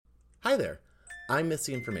Hi there, I'm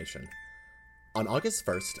Missy Information. On August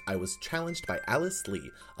 1st, I was challenged by Alice Lee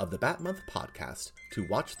of the Batmonth podcast to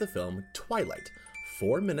watch the film Twilight,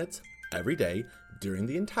 4 minutes every day during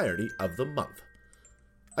the entirety of the month.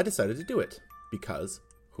 I decided to do it, because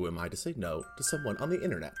who am I to say no to someone on the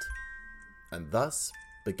internet? And thus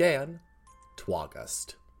began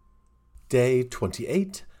Twagust. Day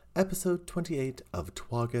 28, episode 28 of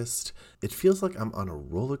Twagust. It feels like I'm on a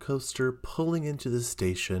roller coaster pulling into the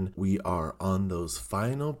station. We are on those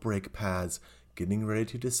final brake pads, getting ready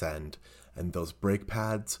to descend, and those brake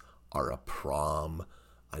pads are a prom,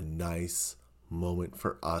 a nice moment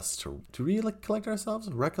for us to recollect ourselves,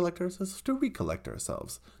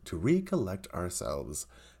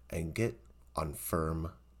 and get on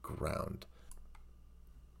firm ground.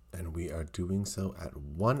 And we are doing so at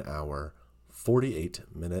 1 hour, 48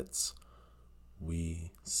 minutes.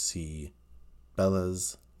 We see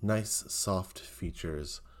Bella's nice, soft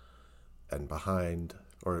features, and from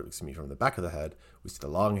the back of the head, we see the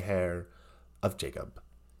long hair of Jacob.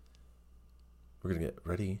 We're going to get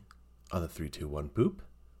ready on the 3, 2, 1, boop.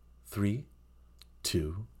 3,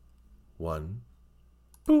 2, 1,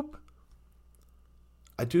 boop.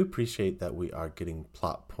 I do appreciate that we are getting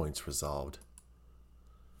plot points resolved.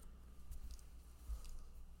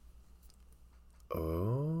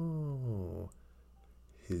 Oh,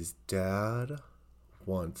 his dad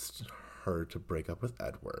wants her to break up with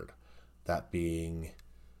Edward. That being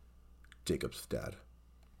Jacob's dad.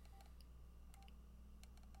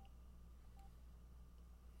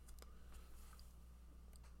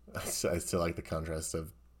 I still like the contrast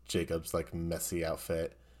of Jacob's messy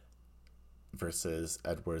outfit versus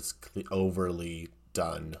Edward's overly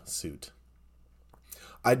done suit.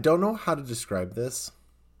 I don't know how to describe this.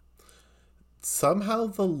 Somehow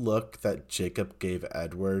the look that Jacob gave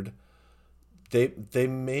Edward, they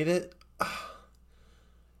made it.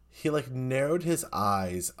 He narrowed his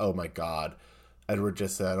eyes. Oh my God. Edward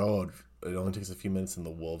just said, "Oh, it only takes a few minutes and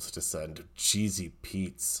the wolves descend." Cheesy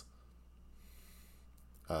Pete's.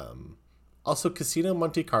 Also, Casino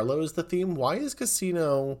Monte Carlo is the theme. Why is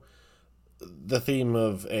Casino the theme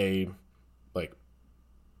of a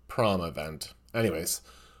prom event? Anyways,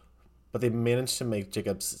 but they managed to make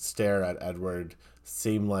Jacob's stare at Edward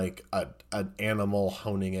seem like an animal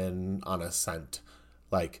honing in on a scent.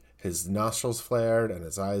 His nostrils flared and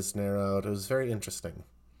his eyes narrowed. It was very interesting.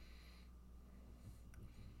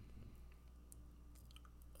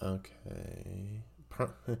 Okay.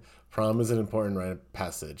 Prom is an important rite of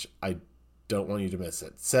passage. I don't want you to miss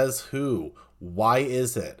it. Says who? Why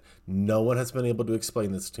is it? No one has been able to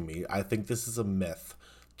explain this to me. I think this is a myth.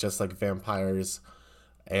 Just like vampires.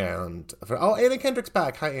 And Anna Kendrick's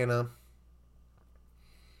back. Hi, Anna.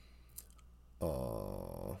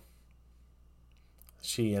 Oh,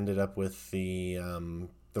 she ended up with the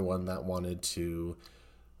one that wanted to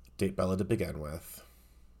date Bella to begin with.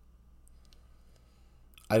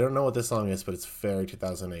 I don't know what this song is, but it's very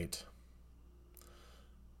 2008.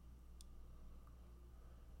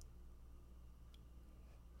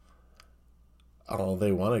 Oh,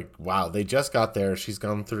 they just got there. She's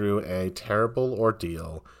gone through a terrible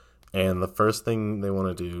ordeal, and the first thing they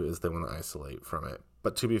want to do is they want to isolate from it.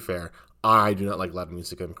 But to be fair, I do not like loud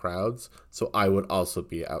music in crowds, so I would also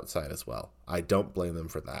be outside as well. I don't blame them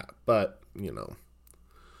for that, but,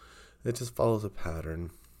 it just follows a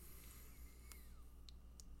pattern.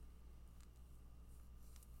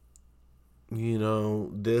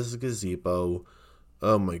 This gazebo,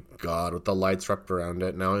 oh my God, with the lights wrapped around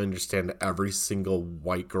it. Now I understand every single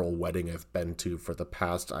white girl wedding I've been to for the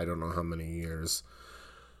past I don't know how many years.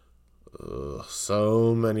 Ugh,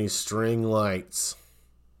 so many string lights.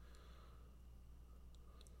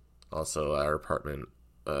 Also, our apartment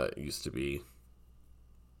used to be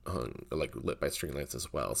lit by string lights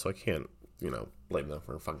as well, so I can't, blame them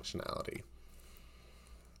for functionality.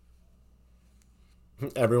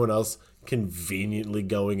 Everyone else conveniently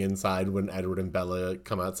going inside when Edward and Bella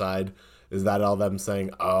come outside. Is that all them saying,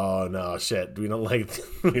 "Oh no, shit, we don't like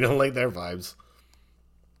their vibes"?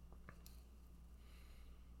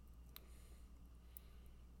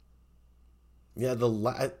 Yeah, the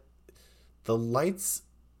lights,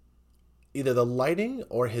 either the lighting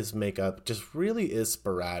or his makeup just really is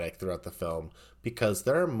sporadic throughout the film, because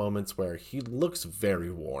there are moments where he looks very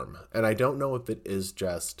warm, and I don't know if it is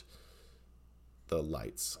just the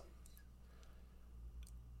lights.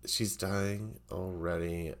 She's dying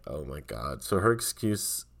already. Oh my God. So her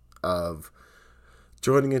excuse of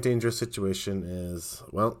joining a dangerous situation is,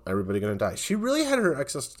 well, everybody gonna die. She really had her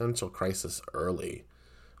existential crisis early.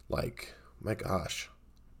 My gosh.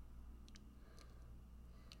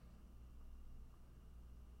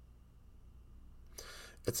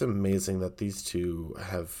 It's amazing that these two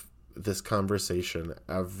have this conversation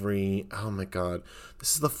oh my god,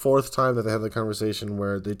 this is the fourth time that they have the conversation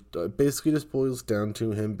where they basically just boils down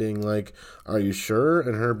to him being like, are you sure?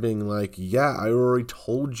 And her being like, yeah, I already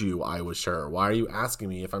told you I was sure, why are you asking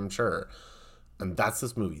me if I'm sure? And that's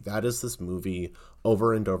this movie. That is this movie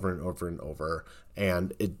over and over and over and over.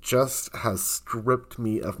 And it just has stripped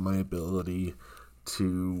me of my ability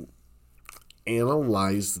to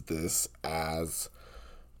analyze this as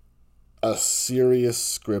a serious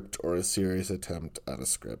script or a serious attempt at a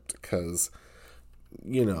script. Because,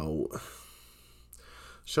 you know,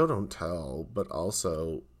 show don't tell, but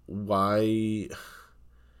also, why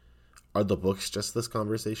are the books just this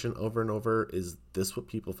conversation over and over? Is this what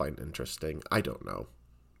people find interesting? I don't know.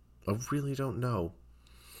 I really don't know.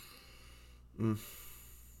 I'm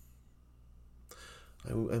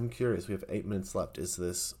curious. We have 8 minutes left. Is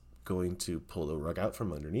this going to pull the rug out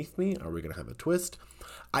from underneath me? Are we going to have a twist?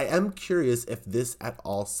 I am curious if this at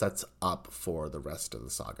all sets up for the rest of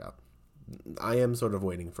the saga. I am sort of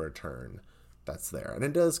waiting for a turn that's there. And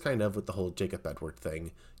it does kind of with the whole Jacob Edward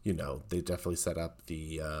thing. You know, they definitely set up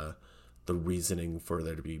the reasoning for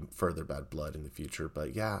there to be further bad blood in the future.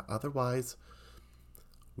 But yeah, otherwise,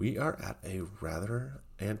 we are at a rather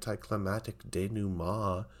anticlimactic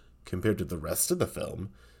denouement compared to the rest of the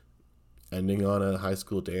film, ending on a high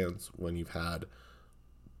school dance when you've had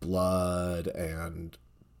blood and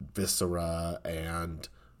viscera and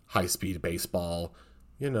high-speed baseball.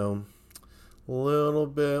 You know, a little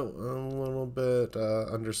bit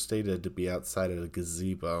understated to be outside of a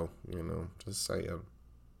gazebo, you know, just saying.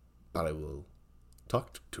 But I will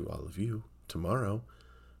talk to all of you tomorrow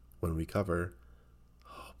when we cover,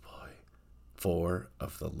 oh boy, 4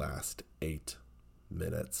 of the last 8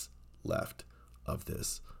 minutes left of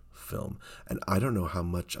this film. And I don't know how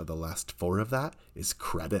much of the last 4 of that is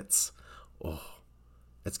credits. Oh,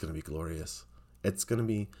 it's going to be glorious. It's going to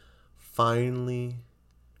be finally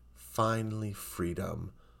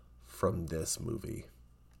freedom from this movie.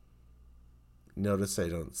 Notice I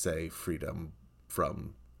don't say freedom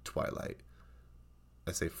from Twilight.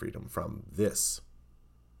 I say freedom from this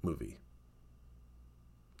movie.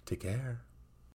 Take care.